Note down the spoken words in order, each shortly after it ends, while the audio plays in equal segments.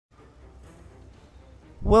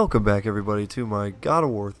Welcome back everybody to my God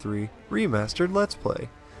of War 3 Remastered Let's Play.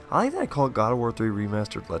 I like that I call it God of War 3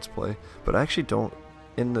 Remastered Let's Play, but I actually don't,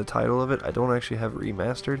 in the title of it, I don't actually have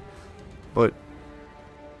remastered, but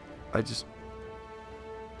I just...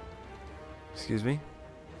 Excuse me?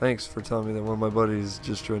 Thanks for telling me that one of my buddies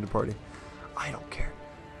just joined the party. I don't care,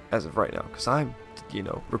 as of right now, because I'm,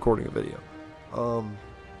 recording a video.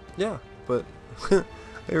 Yeah, but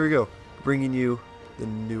here we go, bringing you the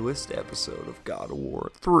newest episode of God of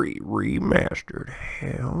War 3 Remastered.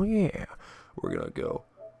 Hell yeah. We're gonna go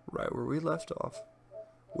right where we left off,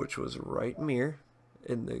 which was right near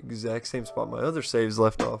in the exact same spot my other saves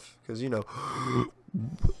left off, because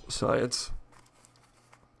science.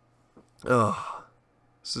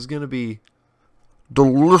 This is gonna be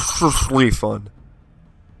deliciously fun.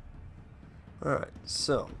 Alright,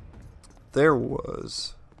 so there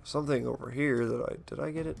was something over here that did I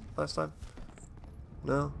get it last time?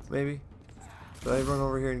 No, maybe. Did I run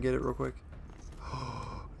over here and get it real quick?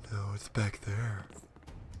 Oh, no, it's back there.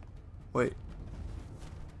 Wait.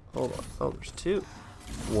 Hold on. Oh, there's two.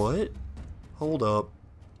 What? Hold up.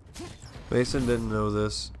 Mason didn't know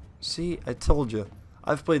this. See, I told you.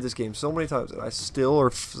 I've played this game so many times, and I still or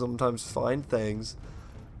sometimes find things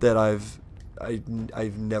that I've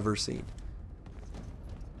never seen.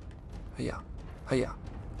 Hiya. Hiya.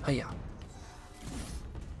 Hiya.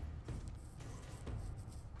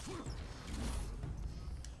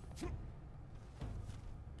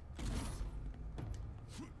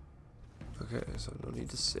 Okay, so no need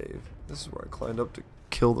to save. This is where I climbed up to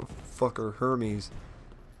kill the fucker Hermes.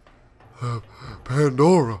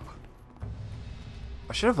 Pandora!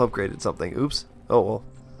 I should have upgraded something. Oops. Oh well.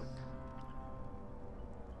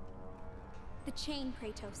 The chain,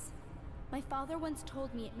 Kratos. My father once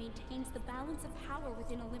told me it maintains the balance of power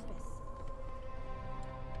within Olympus.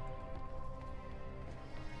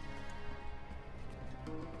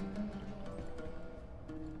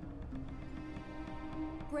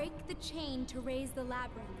 Break the chain to raise the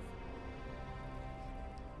labyrinth.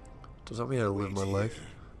 Does that mean I live my life?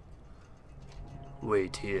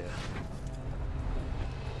 Wait here.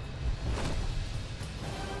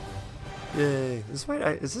 Yay.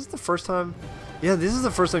 Is this the first time? Yeah, this is the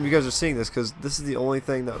first time you guys are seeing this, because this is the only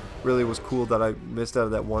thing that really was cool that I missed out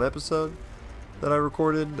of that one episode that I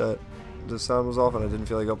recorded, that the sound was off and I didn't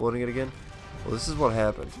feel like uploading it again. Well, this is what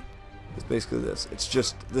happened. It's basically this. It's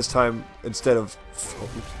just this time instead of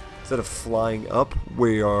flying up,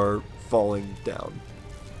 we are falling down.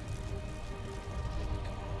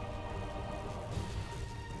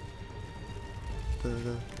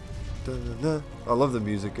 I love the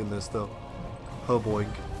music in this though.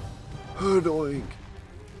 Huboink. Hudoink.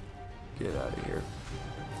 Get out of here.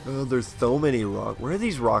 Oh, there's so many rocks. Where are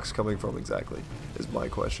these rocks coming from exactly? Is my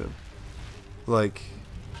question. Like,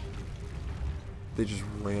 they just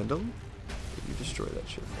random? You destroy that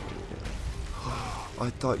shit for me again. I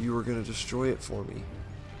thought you were gonna destroy it for me.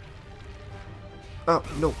 Oh,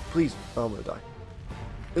 no, please. Oh, I'm gonna die.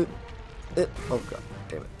 Oh, god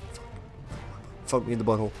damn it. Fuck me in the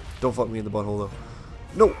butthole. Don't fuck me in the butthole, though.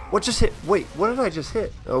 No, what just hit? Wait, what did I just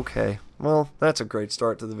hit? Okay, well, that's a great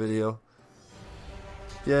start to the video.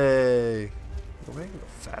 Yay. Oh, I can go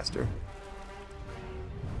faster.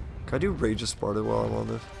 Can I do Rage of Sparta while I'm on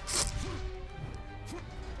this?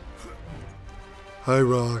 Hi,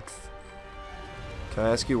 rocks. Can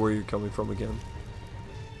I ask you where you're coming from again?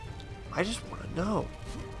 I just want to know.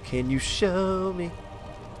 Can you show me?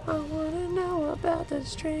 I want to know about the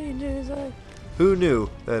strangers I... Who knew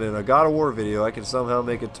that in a God of War video I could somehow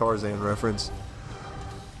make a Tarzan reference?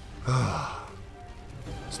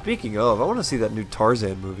 Speaking of, I want to see that new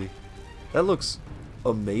Tarzan movie. That looks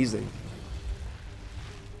amazing.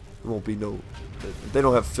 There won't be no... If they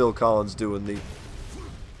don't have Phil Collins doing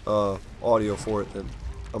the audio for it, then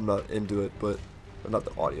I'm not into it, but... Not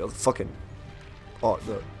the audio, the fucking...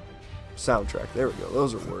 the soundtrack. There we go.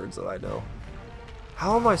 Those are words that I know.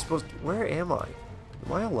 How am I supposed to... Where am I?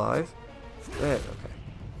 Am I alive? Yeah, okay.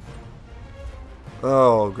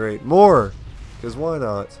 Oh, great. More! Because why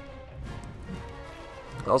not?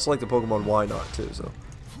 I also like the Pokemon Why Not, too, so...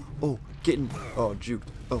 Oh, getting... Oh, juked.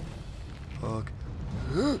 Oh. Fuck.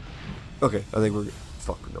 Okay, I think we're good.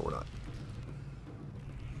 Fuck, no we're not.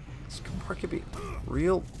 This part could be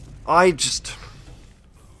real... This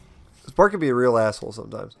part can be a real asshole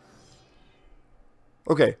sometimes.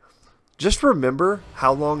 Okay, just remember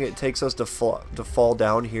how long it takes us to fall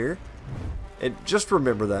down here. And just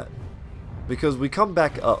remember that. Because we come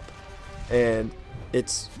back up. And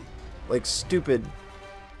it's like stupid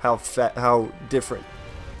how different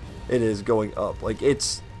it is going up. Like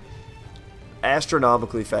it's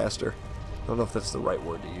astronomically faster. don't know if that's the right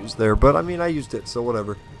word to use there, but I mean, I used it, so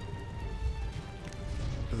whatever.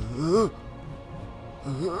 I'll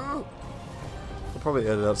probably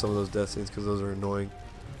edit out some of those death scenes because those are annoying.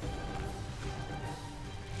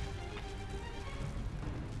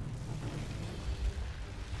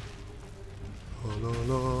 La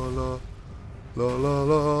la la la la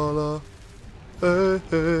la la. Hey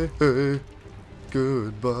hey hey.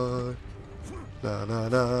 Goodbye. Na na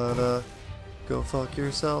na na. Go fuck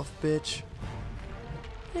yourself, bitch.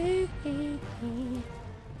 Hey hey hey.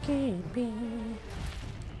 Goodbye.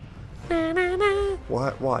 Na na na.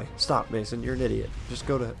 Why? Why? Stop, Mason. You're an idiot. Just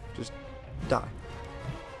go to. Just die.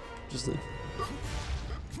 Just leave.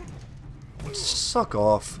 Suck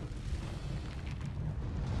off.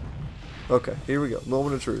 Okay, here we go.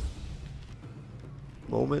 Moment of truth.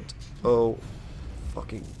 Moment of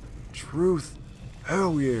fucking truth.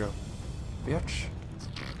 Hell yeah. Bitch.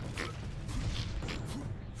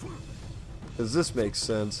 Does this make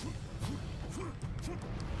sense?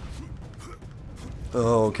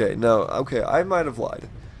 Oh, okay. No, okay, I might have lied.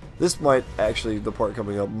 This might actually, the part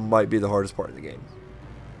coming up might be the hardest part of the game.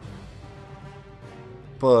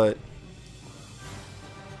 But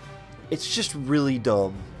it's just really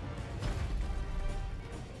dumb.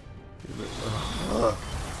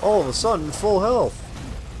 All of a sudden, full health.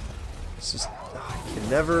 It's just, I can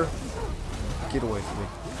never get away from me.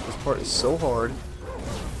 This part is so hard.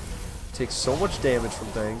 Takes so much damage from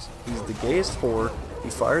things. He's the gayest whore. He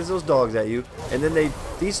fires those dogs at you, and then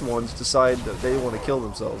these ones decide that they want to kill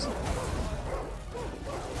themselves.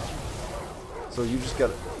 So you just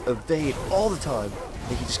gotta evade all the time,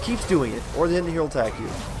 and he just keeps doing it, or then he'll attack you.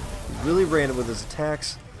 He's really random with his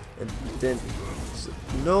attacks, and then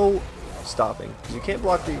no stopping. You can't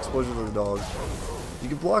block the explosions of the dogs. You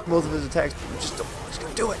can block most of his attacks, but you just don't. He's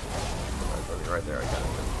gonna do it. Right there, I got it.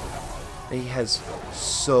 And he has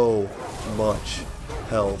so much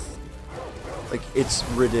health. Like, it's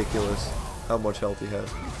ridiculous how much health he has.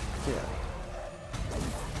 Yeah.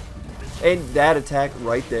 And that attack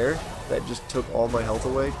right there, that just took all my health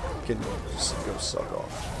away, can just go suck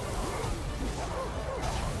off.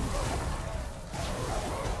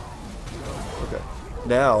 Okay.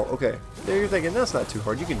 Now, okay. There you're thinking, that's not too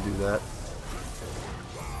hard. You can do that.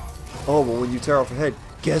 Oh, well, when you tear off your head,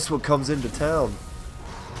 guess what comes into town?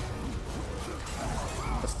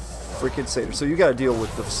 Freaking satyr. So you gotta deal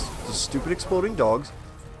with the stupid exploding dogs,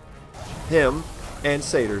 him, and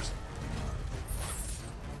satyrs.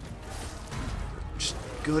 Just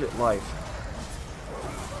good at life.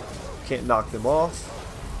 Can't knock them off.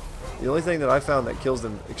 The only thing that I found that kills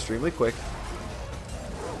them extremely quick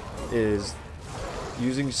is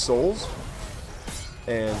using souls.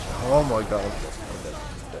 And oh my god, I'm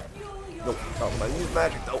dead. Nope, not when I use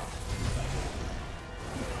magic though.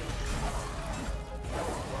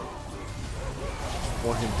 I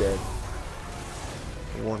want him dead.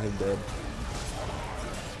 I want him dead.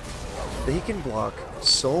 He can block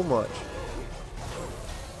so much.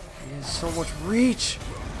 He has so much reach.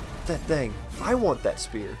 That thing. I want that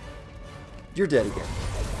spear. You're dead again.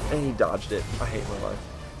 And he dodged it. I hate my life.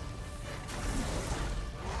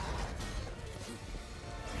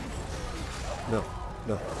 No.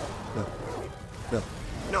 No. No. No.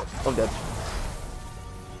 No. I'm dead.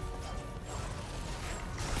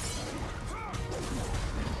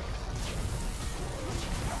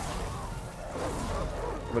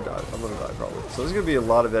 I'm gonna die. I'm gonna die probably. So there's gonna be a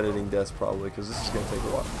lot of editing deaths probably because this is gonna take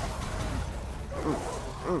a while.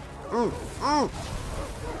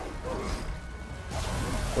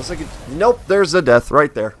 Looks like it. Nope. There's a death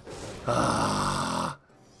right there.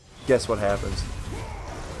 Guess what happens?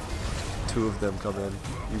 Two of them come in.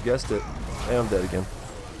 You guessed it. And I'm dead again.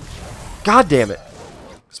 God damn it!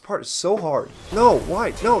 This part is so hard. No.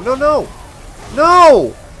 Why? No. No. No.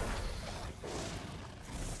 No!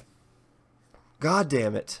 God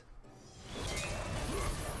damn it.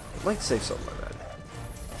 I'd like to save something like that.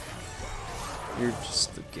 You're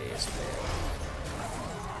just the gayest man.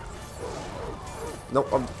 Nope,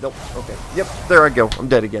 nope, okay. Yep, there I go. I'm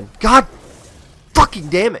dead again. God fucking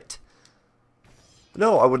damn it.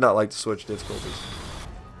 No, I would not like to switch difficulties.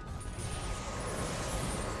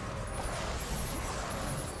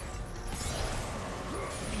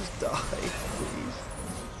 Just die, please.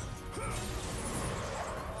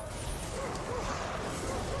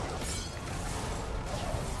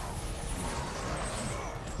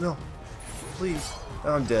 No, please.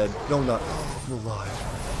 I'm dead. No, I'm not. I'm alive.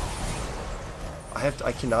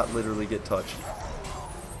 I cannot literally get touched.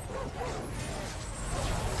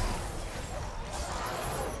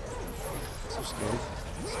 So scary.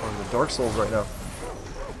 I'm in the Dark Souls right now.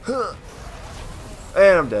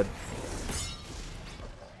 And I'm dead.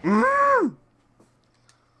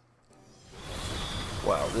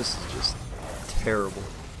 Wow, this is just terrible.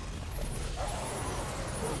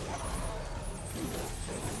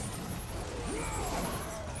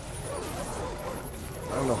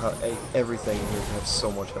 I don't know how everything in here can have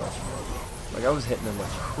so much health. Like, I was hitting them like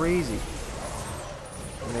crazy.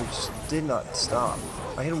 And they just did not stop.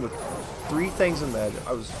 I hit them with 3 things in magic.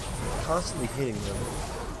 I was constantly hitting them.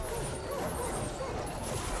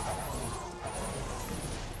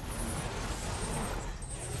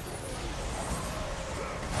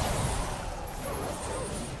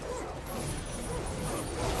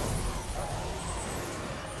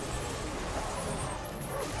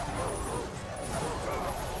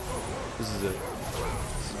 This is it.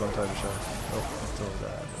 This is my time to shine. Oh, throw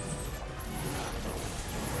that.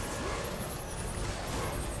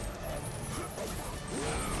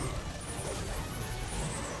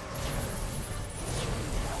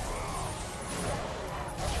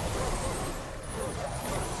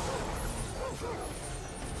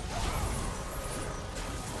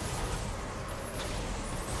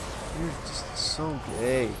 You're just so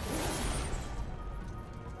gay.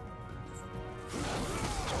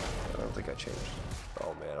 I don't think I changed.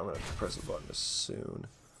 Oh man, I'm gonna have to press the button as soon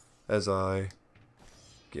as I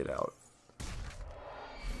get out.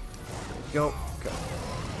 Go. Okay.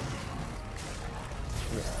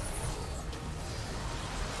 Yeah.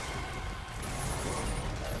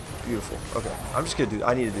 Beautiful. Okay. I'm just gonna do.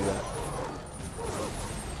 I need to do that.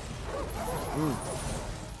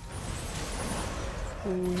 Oh,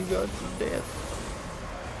 you got to death.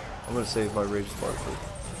 I'm gonna save my rage spark for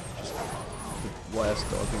just the last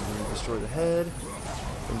dog. You destroy the head,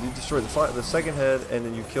 and you destroy the second head, and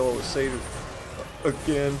then you kill the satyr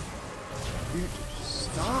again. You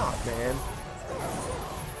stop, man.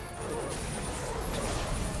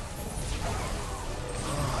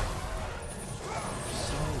 God,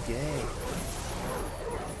 so gay.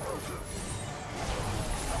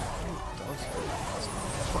 Dogs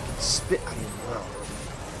fucking spit out of your mouth.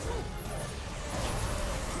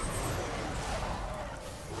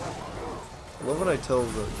 I love when I tell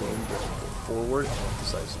the game to go forward and it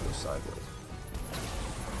decides to go sideways.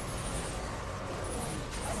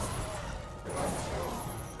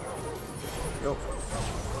 Go.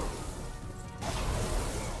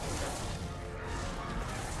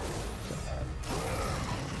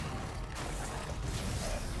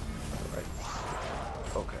 Alright.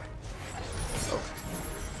 Okay. Okay.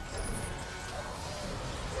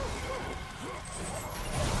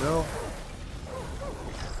 No.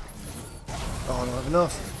 Oh, I don't have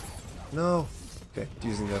enough. No. Okay,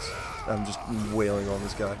 using this. I'm just wailing on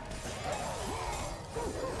this guy.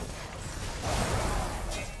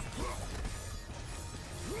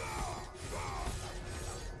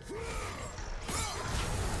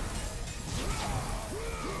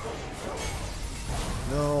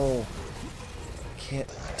 No. I can't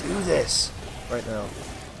do this right now.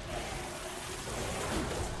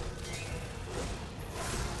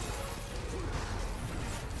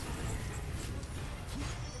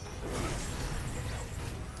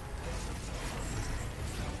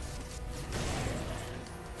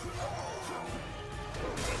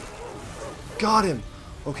 Got him!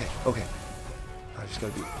 Okay, okay. I just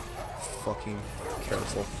gotta be fucking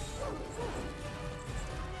careful.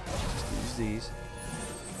 Just use these.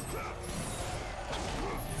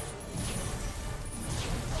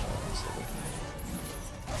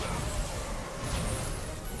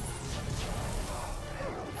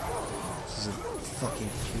 This isn't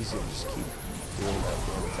fucking easy to just keep doing that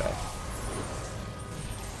damn attack.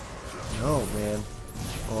 No, man.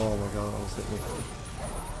 Oh my god, almost hit me.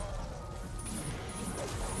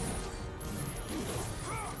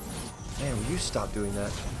 Man, will you stop doing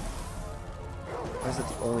that? Why is that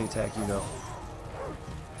the only attack you know?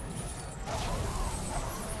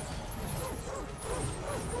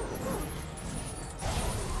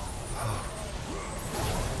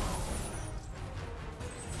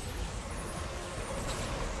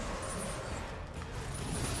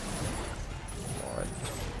 Alright,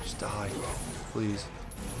 just die, please.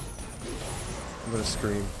 I'm gonna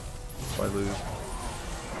scream if I lose.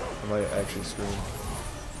 I might actually scream.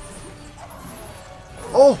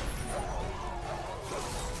 Oh!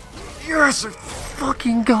 Yes, I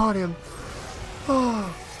fucking got him!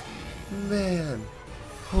 Oh, man.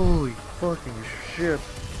 Holy fucking shit.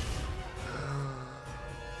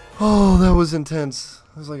 Oh, that was intense.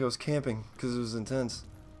 It was like I was camping, because it was intense.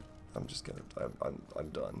 I'm just gonna... I'm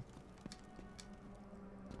done.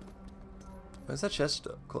 Why is that chest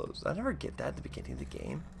closed? I never get that at the beginning of the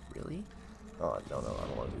game. Really? Oh, no, I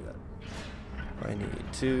don't want to do that. I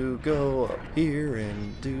need to go up here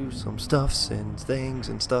and do some stuffs and things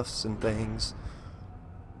and stuffs and things.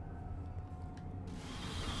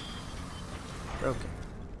 Okay.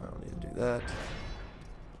 I don't need to do that.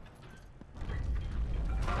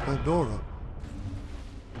 Pandora.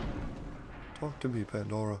 Talk to me,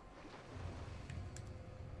 Pandora.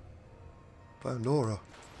 Pandora.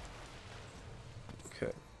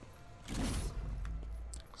 Okay.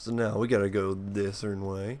 So now we gotta go this certain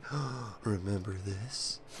way. Remember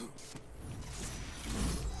this?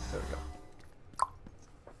 There we go.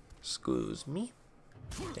 Excuse me.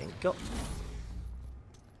 Thank you.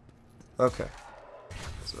 Okay.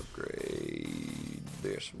 Let's upgrade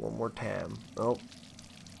this one more time. Oh.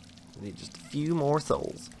 We need just a few more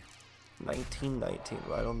souls. 1919,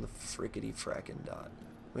 right on the frickety frackin' dot.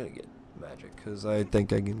 I'm gonna get magic, because I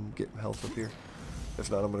think I can get health up here. If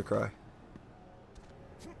not, I'm gonna cry.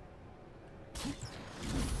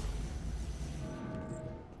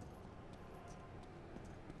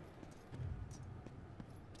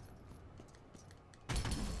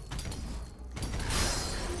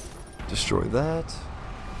 Destroy that.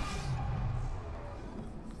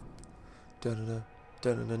 Da-da-da,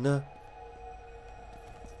 da-da-da-da.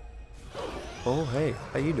 Oh, hey,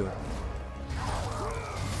 how you doing?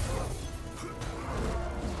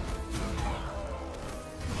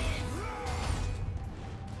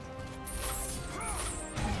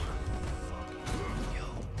 Yo,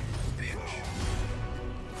 bitch.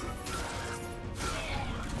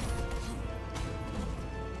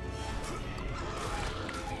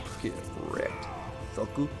 Get wrecked,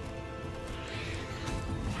 fucker.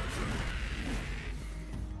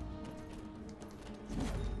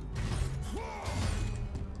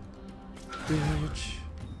 Bitch.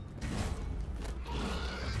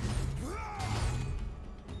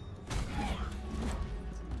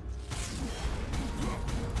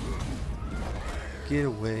 Get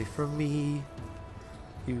away from me,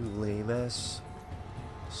 you lame ass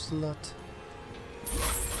slut.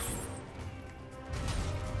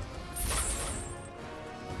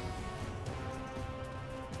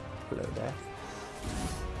 Hello there.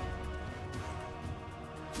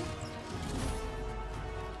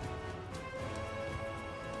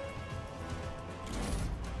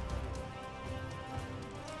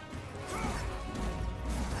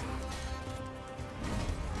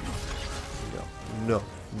 No,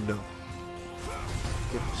 no.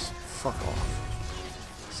 Get just fuck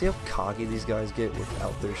off. See how cocky these guys get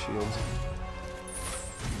without their shields?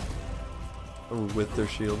 Or with their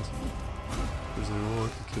shields? Because they don't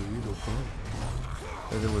like to kill you, no problem.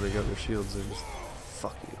 And then when they got their shields, they just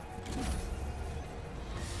fuck you.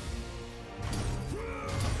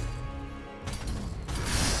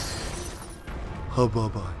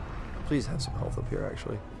 Bye. Please have some health up here,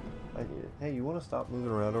 actually. I need it. Hey, you want to stop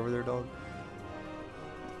moving around over there, dog?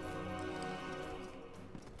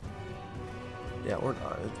 Yeah, or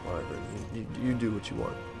not. It's whatever. You do what you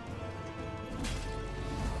want.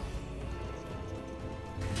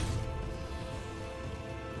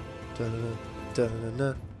 Da-da-da,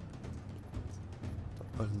 da-da-da.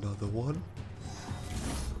 Another one.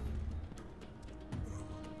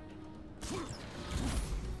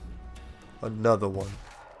 Another one.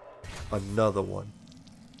 Another one.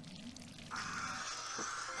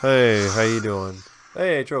 Hey, how you doing?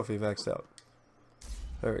 Hey, trophy maxed out.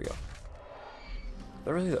 There we go.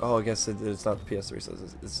 That really? Oh, I guess it's not the PS3, so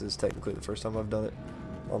this is technically the first time I've done it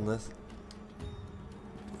on this.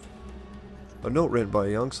 A note written by a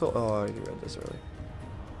young soul. Oh, I already read this early.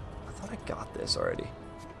 I thought I got this already.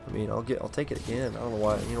 I mean, I'll take it again. I don't know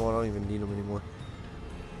why. You know what? I don't even need them anymore.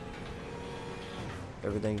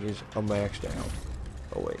 Everything is maxed out.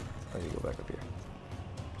 Oh wait, I need to go back up here.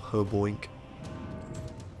 Boink.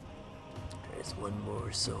 There's one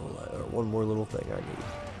more soul, or one more little thing I need.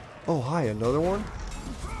 Oh hi, another one.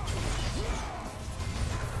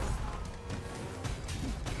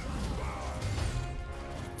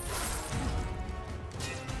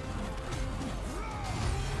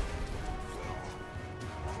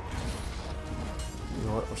 You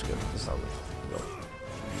know what? I'm just gonna. This is not gonna. No.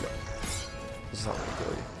 This is not gonna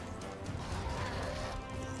kill you.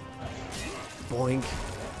 Boink.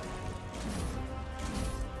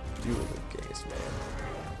 You were the gayest man.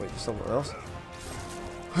 Wait, there's someone else?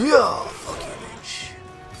 Yeah, fuck you, bitch.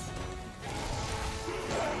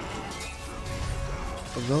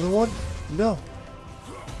 Another one? No.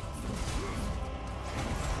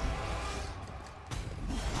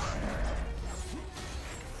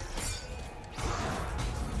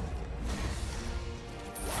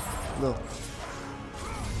 No.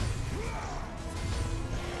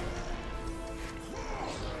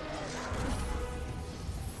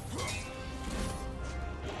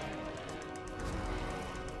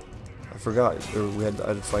 I forgot. I had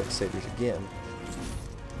to fight the satyrs again.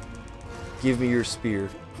 Give me your spear.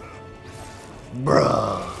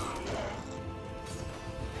 Bruh.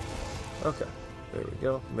 Okay, there we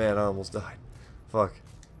go. Man, I almost died. Fuck.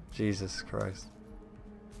 Jesus Christ.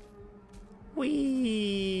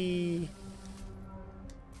 Whee!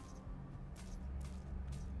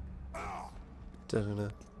 Da-na-na,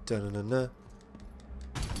 da-na-na-na.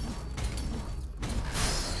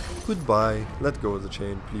 Goodbye. Let go of the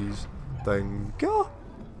chain, please. Thank you.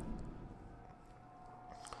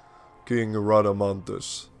 King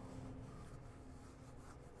Radamanthus.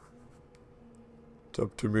 It's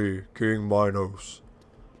up to me, King Minos,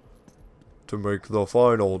 to make the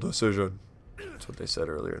final decision. That's what they said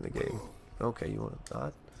earlier in the game. Okay, you want to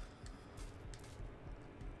dot?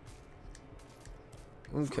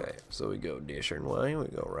 Okay, so we go dish and way, we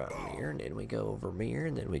go right mirror, and then we go over mirror,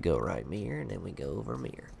 and then we go right mirror, and then we go over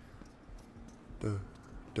mirror. Da,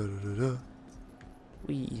 da, da, da, da.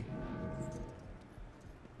 Wee.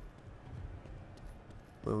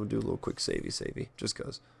 Well, we'll do a little quick savey, just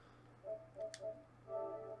cause.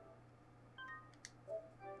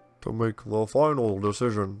 To make the final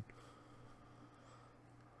decision.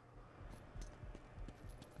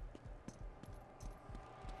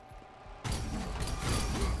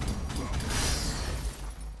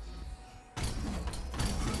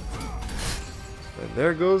 And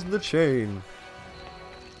there goes the chain.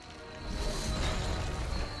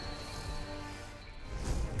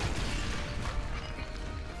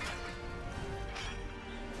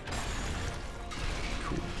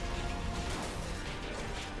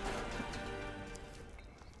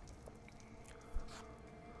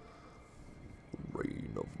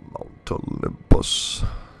 Reign of Mount Olympus.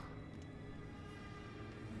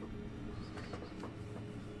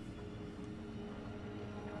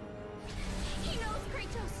 He knows,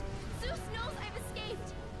 Kratos! Zeus knows I've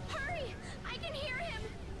escaped! Hurry! I can hear him!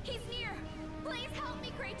 He's near! Please help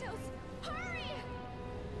me, Kratos! Hurry!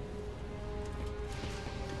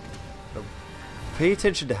 Now, pay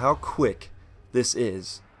attention to how quick this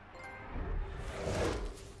is.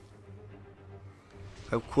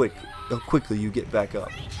 How quickly you get back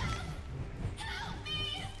up.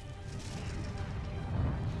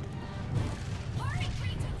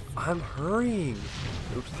 I'm hurrying.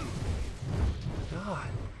 Oops. God.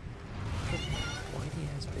 Whitey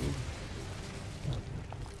ass baby.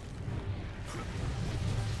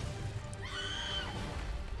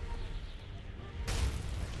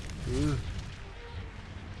 Ugh.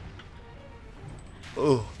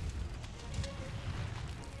 Oh.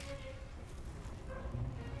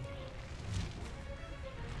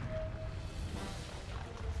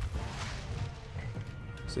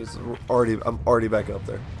 See, I'm already back up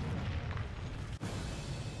there.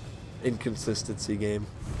 Inconsistency game.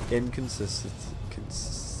 Consistency.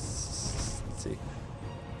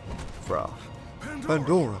 Bro.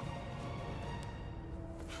 Pandora.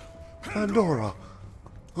 Pandora.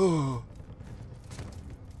 Oh.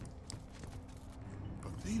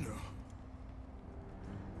 Athena.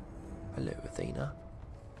 Hello, Athena.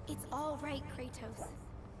 It's all right, Kratos.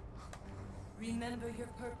 Remember your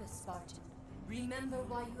purpose, Spartan. Remember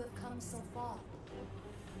why you have come so far.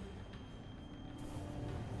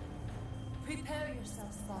 Prepare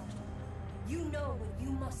yourself, Spartan. You know what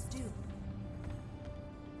you must do.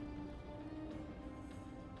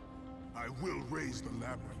 I will raise the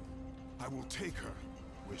labyrinth. I will take her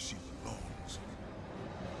where she belongs.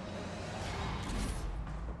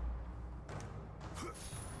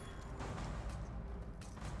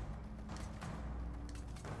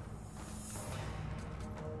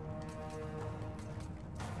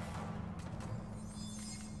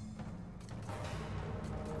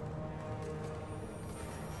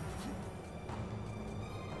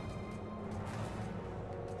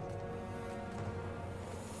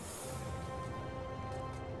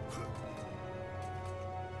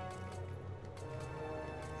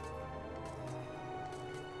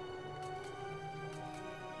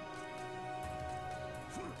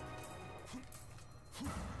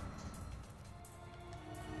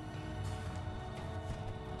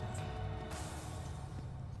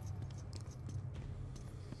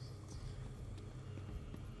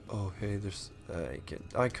 Okay, there's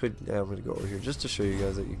I could I'm gonna go over here just to show you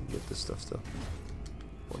guys that you can get this stuff still.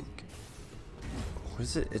 Boink. What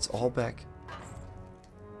is it? It's all back.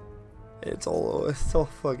 It's all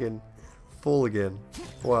fucking full again.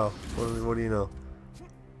 Wow. What do you know?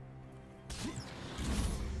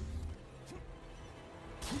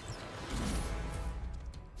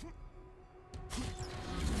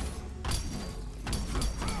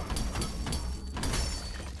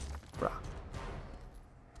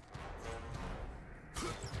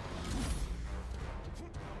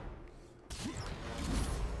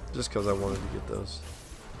 Just because I wanted to get those.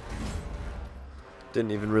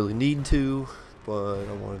 Didn't even really need to, but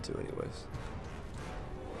I wanted to anyways.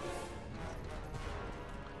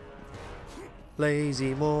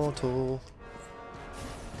 Lazy mortal.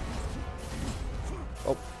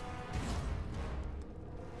 Oh.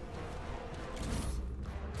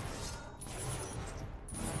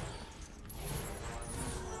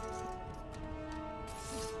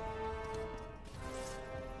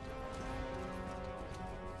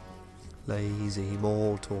 Lazy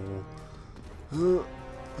mortal.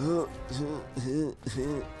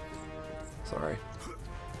 Sorry.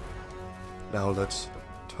 Now let's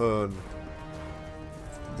turn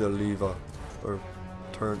the lever, or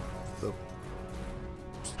turn the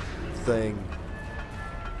thing.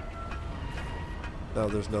 Now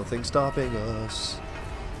there's nothing stopping us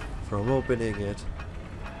from opening it.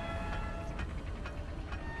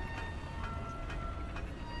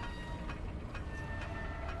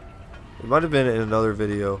 It might have been in another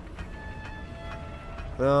video.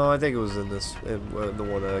 No, I think it was in this, in the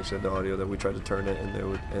one that actually had the audio, that we tried to turn it, and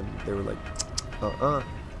they were like,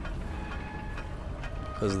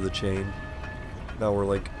 because of the chain. Now we're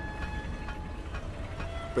like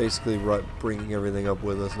basically bringing everything up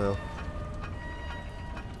with us now.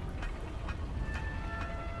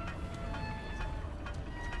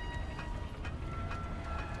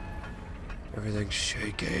 Everything's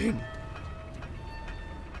shaking.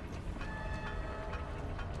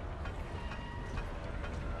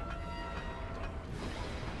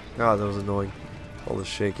 God, that was annoying. All the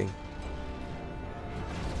shaking.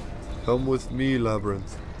 Come with me,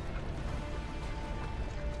 Labyrinth.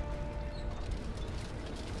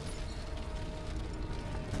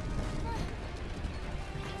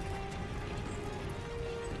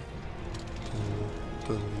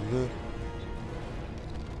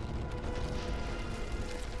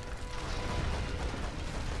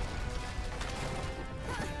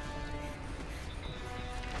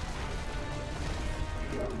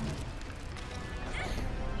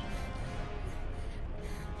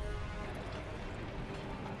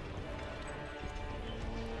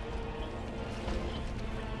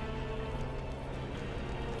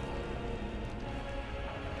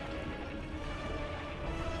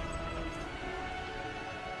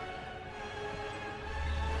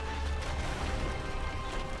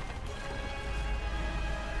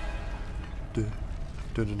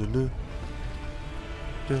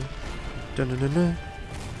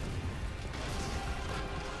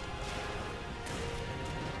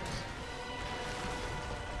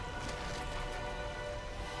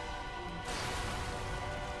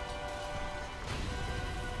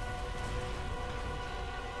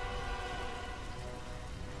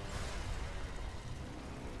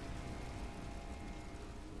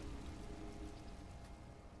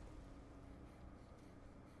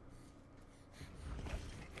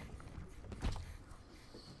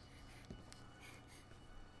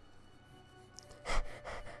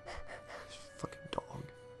 Fucking dog.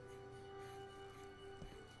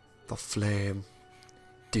 The flame.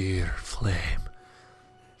 Dear flame.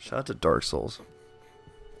 Shout out to Dark Souls.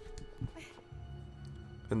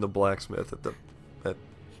 And the blacksmith at the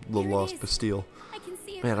Lost Bastille. I can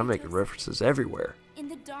see it, Man, I'm Kratos. making references everywhere. In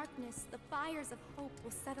the darkness, the fires of hope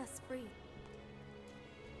will set us free.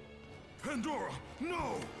 Pandora,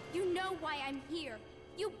 no! You know why I'm here.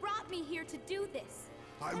 You brought me here to do this.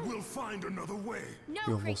 I will find another way. No,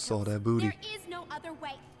 You almost saw Kratos. that booty. There is no other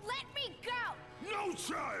way. Let me go! No,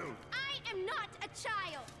 child! I am not a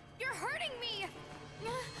child. You're hurting me.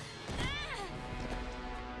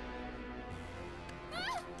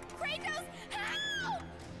 Kratos, help!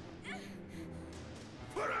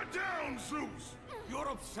 Put her down, Zeus! Your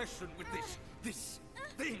obsession with this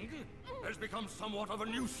thing has become somewhat of a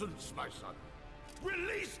nuisance, my son.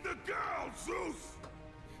 Release the girl, Zeus!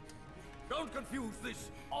 Don't confuse this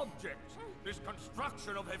object, this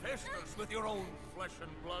construction of Hephaestus with your own flesh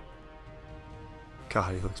and blood.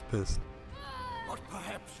 God, he looks pissed. But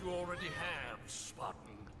perhaps you already have,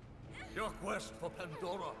 Spartan. Your quest for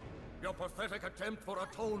Pandora, your pathetic attempt for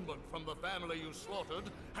atonement from the family you slaughtered,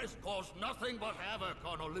 has caused nothing but havoc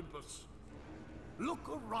on Olympus. Look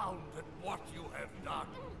around at what you have done.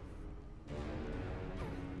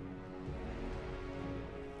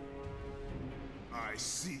 I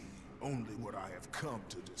see only what I have come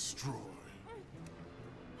to destroy.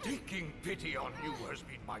 Taking pity on you has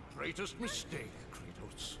been my greatest mistake,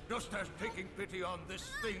 Kratos. Just as taking pity on this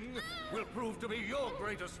thing will prove to be your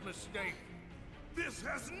greatest mistake. This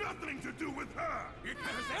has nothing to do with her! It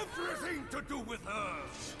has everything to do with her!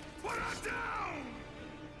 Put her down!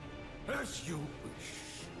 As you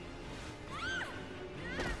wish.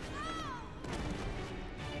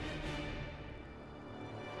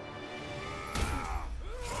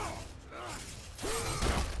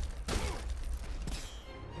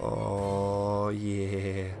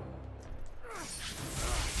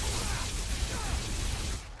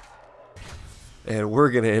 And we're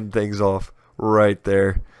going to end things off right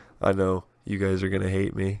there. I know you guys are going to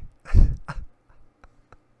hate me.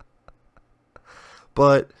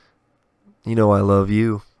 But, you know I love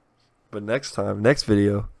you. But next time, next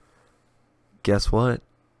video, guess what?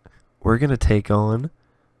 We're going to take on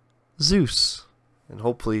Zeus. And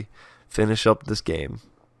hopefully finish up this game.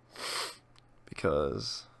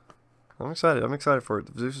 Because I'm excited. I'm excited for it.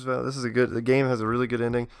 Zeus is valid. This is a good. The game has a really good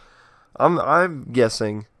ending. I'm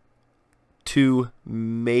guessing 2,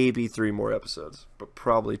 maybe 3 more episodes, but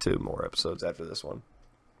probably 2 more episodes after this one.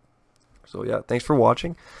 So yeah, thanks for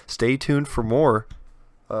watching. Stay tuned for more.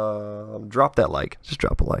 Drop that like. Just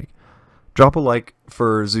drop a like. Drop a like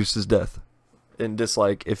for Zeus's death, and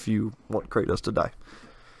dislike if you want Kratos to die.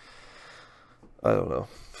 I don't know.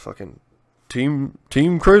 Fucking Team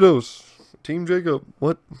Kratos. Team Jacob.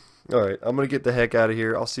 What? Alright, I'm going to get the heck out of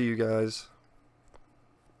here. I'll see you guys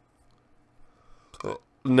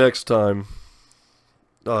next time.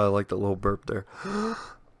 Oh, I like the little burp there.